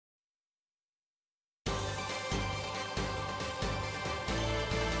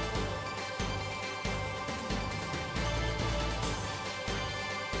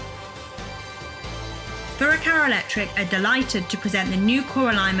Furricar Electric are delighted to present the new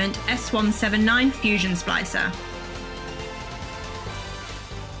core alignment S179 Fusion Splicer.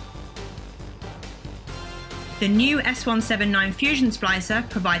 The new S179 Fusion Splicer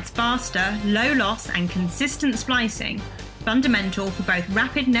provides faster, low loss and consistent splicing, fundamental for both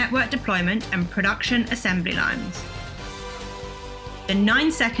rapid network deployment and production assembly lines. The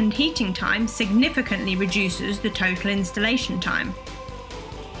 9-second heating time significantly reduces the total installation time.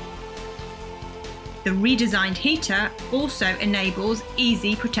 The redesigned heater also enables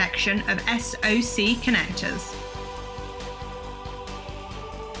easy protection of SoC connectors.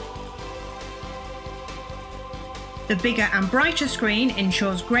 The bigger and brighter screen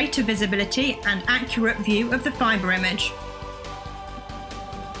ensures greater visibility and accurate view of the fibre image.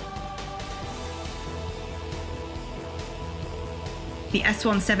 The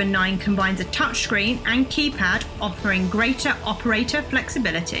S179 combines a touchscreen and keypad, offering greater operator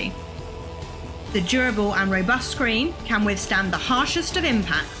flexibility. The durable and robust screen can withstand the harshest of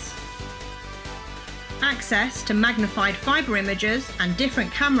impacts. Access to magnified fibre images and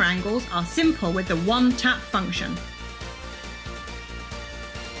different camera angles are simple with the one-tap function.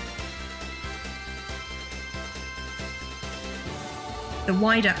 The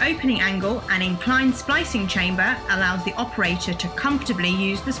wider opening angle and inclined splicing chamber allows the operator to comfortably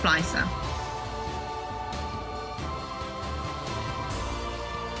use the splicer.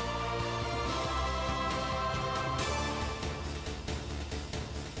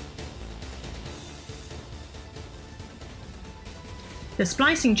 The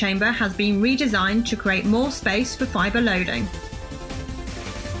splicing chamber has been redesigned to create more space for fibre loading.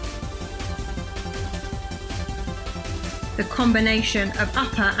 The combination of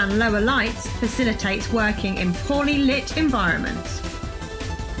upper and lower lights facilitates working in poorly lit environments.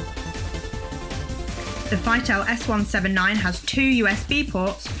 The Fitel S179 has 2 USB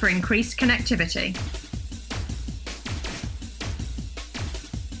ports for increased connectivity.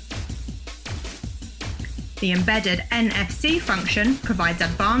 The embedded NFC function provides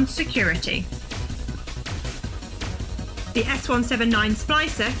advanced security. The S179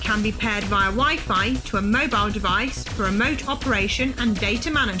 splicer can be paired via Wi-Fi to a mobile device for remote operation and data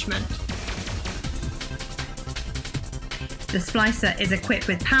management. The splicer is equipped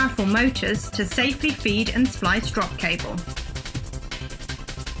with powerful motors to safely feed and splice drop cable.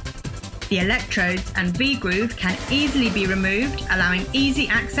 The electrodes and V-groove can easily be removed, allowing easy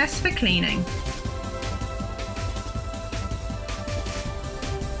access for cleaning.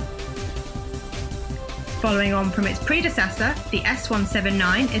 Following on from its predecessor, the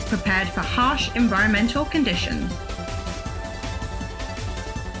S179 is prepared for harsh environmental conditions.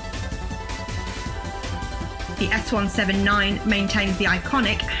 The S179 maintains the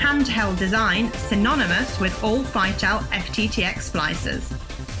iconic handheld design synonymous with all Fitel FTTX splicers.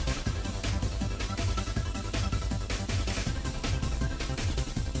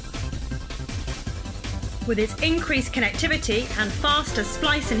 With its increased connectivity and faster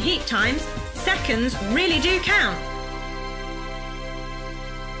splice and heat times, seconds really do count.